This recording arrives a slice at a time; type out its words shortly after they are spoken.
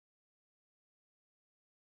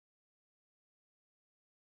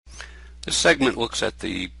This segment looks at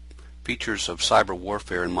the features of cyber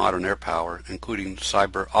warfare in modern air power, including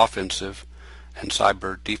cyber offensive and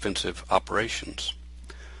cyber defensive operations.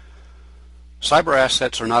 Cyber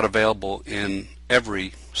assets are not available in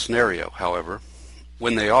every scenario, however.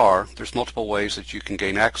 When they are, there's multiple ways that you can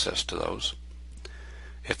gain access to those.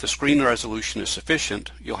 If the screen resolution is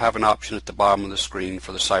sufficient, you'll have an option at the bottom of the screen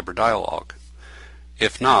for the cyber dialog.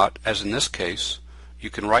 If not, as in this case,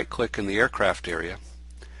 you can right-click in the aircraft area,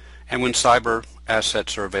 and when cyber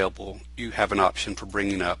assets are available, you have an option for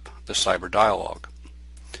bringing up the cyber dialog.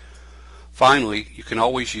 Finally, you can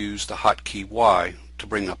always use the hotkey Y to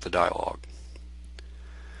bring up the dialog.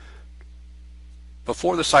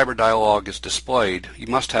 Before the cyber dialog is displayed, you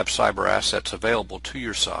must have cyber assets available to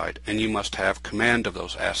your side, and you must have command of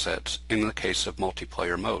those assets in the case of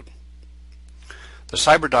multiplayer mode. The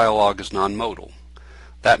cyber dialog is non-modal.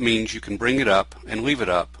 That means you can bring it up and leave it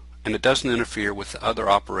up, and it doesn't interfere with the other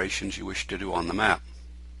operations you wish to do on the map.